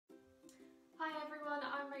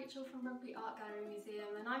Rachel from Rugby Art Gallery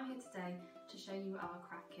Museum, and I'm here today to show you our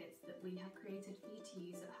craft kits that we have created for you to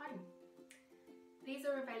use at home. These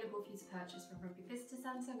are available for you to purchase from Rugby Visitor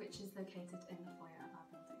Centre, which is located in the foyer of our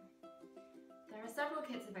building. There are several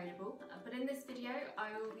kits available, but in this video I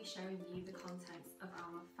will be showing you the contents of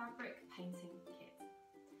our fabric painting kit.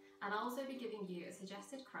 And I'll also be giving you a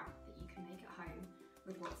suggested craft that you can make at home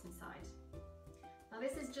with what's inside. Now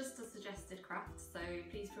this is just a suggested craft, so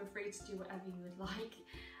please feel free to do whatever you would like.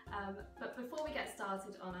 But before we get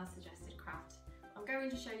started on our suggested craft, I'm going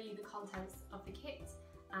to show you the contents of the kit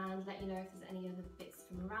and let you know if there's any other bits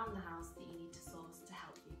from around the house that you need to source to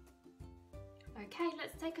help you. Okay,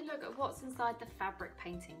 let's take a look at what's inside the fabric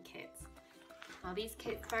painting kit. Now these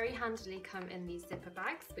kits very handily come in these zipper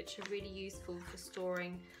bags, which are really useful for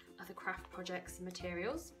storing other craft projects and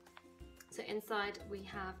materials. So inside we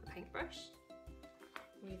have a paintbrush.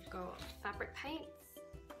 We've got fabric paints,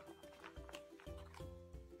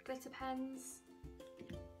 glitter pens,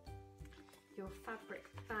 your fabric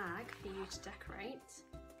bag for you to decorate,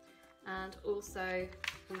 and also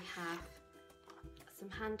we have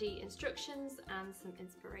some handy instructions and some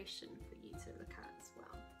inspiration for you to look at as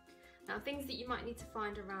well. Now things that you might need to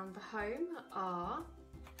find around the home are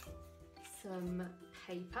some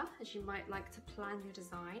paper, as you might like to plan your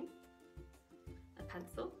design, a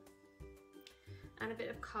pencil, and a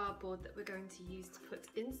bit of cardboard that we're going to use to put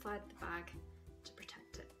inside the bag to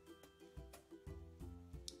protect it.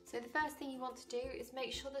 So the first thing you want to do is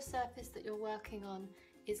make sure the surface that you're working on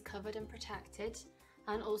is covered and protected,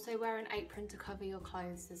 and also wear an apron to cover your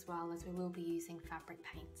clothes as well, as we will be using fabric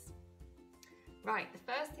paints. Right,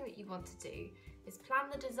 the first thing that you want to do is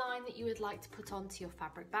plan the design that you would like to put onto your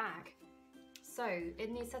fabric bag. So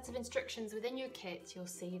in the set of instructions within your kit, you'll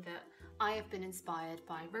see that I have been inspired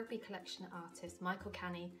by Rugby collection artist Michael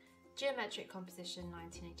Canny, Geometric Composition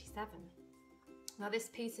 1987. Now this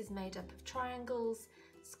piece is made up of triangles,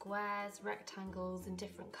 squares, rectangles in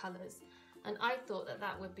different colours, and I thought that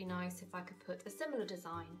that would be nice if I could put a similar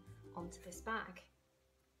design onto this bag.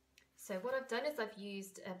 So what I've done is I've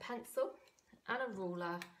used a pencil and a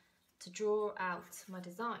ruler to draw out my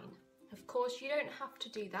design. Of course, you don't have to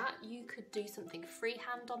do that. You could do something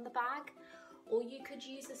freehand on the bag, or you could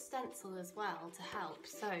use a stencil as well to help.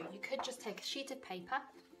 So you could just take a sheet of paper,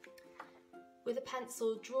 with a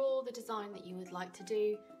pencil, draw the design that you would like to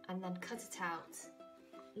do, and then cut it out,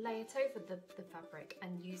 lay it over the fabric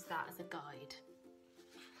and use that as a guide.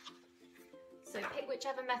 So pick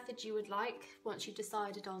whichever method you would like once you've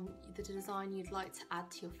decided on the design you'd like to add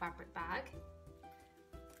to your fabric bag.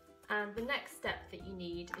 And the next step that you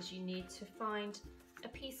need is you need to find a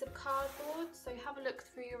piece of cardboard. So have a look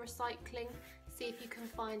through your recycling, see if you can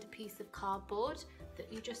find a piece of cardboard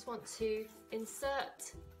that you just want to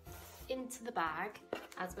insert into the bag,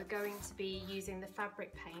 as we're going to be using the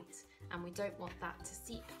fabric paint and we don't want that to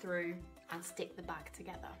seep through and stick the bag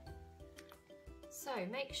together. So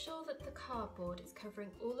make sure that the cardboard is covering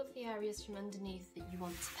all of the areas from underneath that you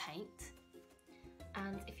want to paint.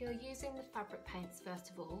 And if you're using the fabric paints, first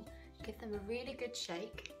of all, give them a really good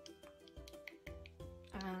shake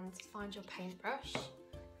and find your paintbrush.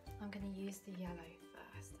 I'm going to use the yellow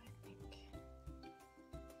first, I think.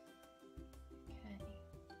 Okay.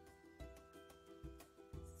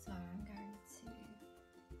 So I'm going to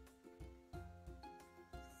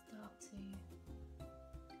start to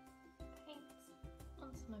paint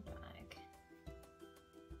onto my bag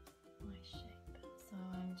my shape. So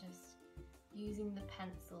I'm just using the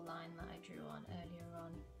pencil line that I drew on earlier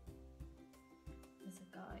on as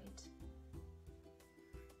a guide.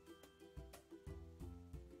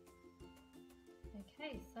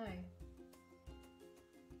 Okay, so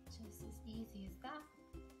just as easy as that,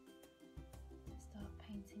 start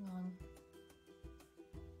painting on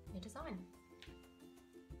your design.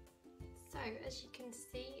 So as you can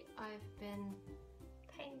see, I've been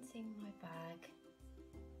painting my bag.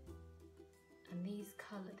 And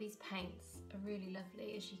these paints are really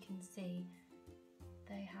lovely. As you can see,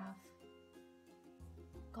 they have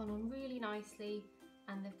gone on really nicely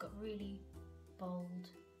and they've got really bold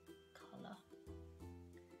colour.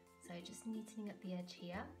 So just neatening up the edge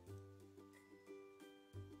here.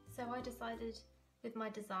 So I decided with my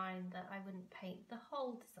design that I wouldn't paint the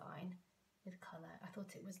whole design with colour. I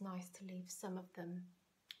thought it was nice to leave some of them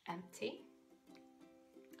empty.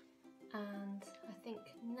 And I think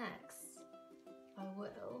next I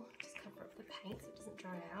will just cover up the paint so it doesn't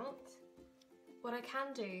dry out. What I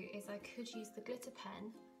can do is I could use the glitter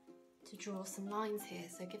pen to draw some lines here,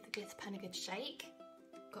 so give the glitter pen a good shake.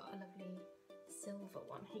 Got a lovely silver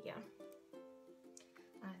one here.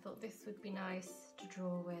 I thought this would be nice to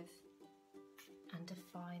draw with and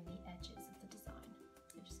define the edges of the design.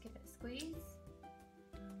 So just squeeze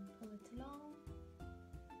and pull it along.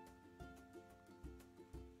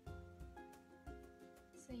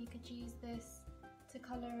 So you could use this to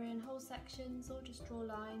colour in whole sections or just draw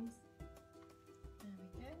lines. There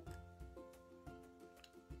we go.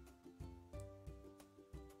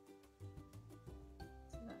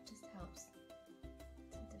 So that just helps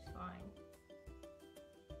to define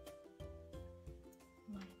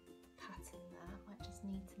my pattern there. Might just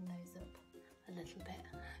neaten those up a little bit.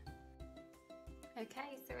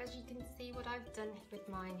 Okay, so as you can see, what I've done with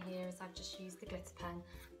mine here is I've just used the glitter pen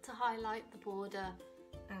to highlight the border,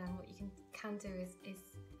 and what you can do is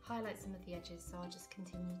highlight some of the edges. So I'll just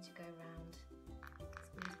continue to go around,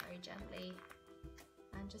 squeeze very gently,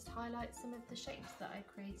 and just highlight some of the shapes that I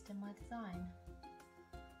created in my design.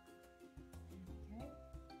 There we go.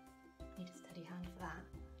 Need a steady hand for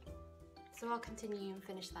that. So I'll continue and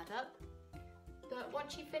finish that up. But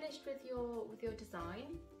once you've finished with your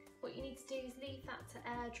design, what you need to do is leave that to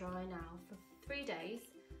air dry now for 3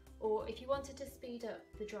 days, or if you wanted to speed up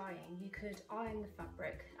the drying, you could iron the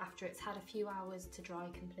fabric after it's had a few hours to dry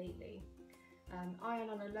completely.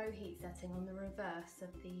 Iron on a low heat setting on the reverse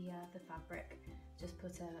of the fabric. Just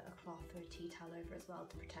put a cloth or a tea towel over as well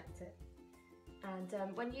to protect it.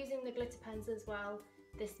 And when using the glitter pens as well,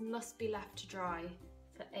 this must be left to dry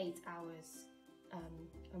for 8 hours.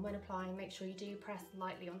 And when applying, make sure you do press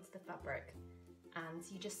lightly onto the fabric. And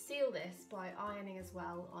you just seal this by ironing as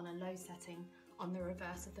well on a low setting on the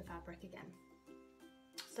reverse of the fabric again.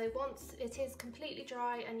 So once it is completely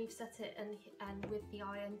dry and you've set it and with the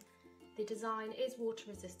iron, the design is water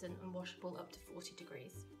resistant and washable up to 40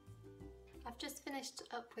 degrees. I've just finished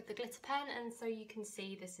up with the glitter pen, and so you can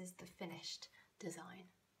see this is the finished design.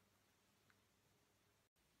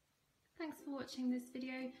 Thanks for watching this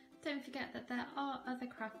video. Don't forget that there are other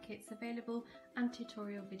craft kits available and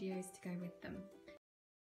tutorial videos to go with them.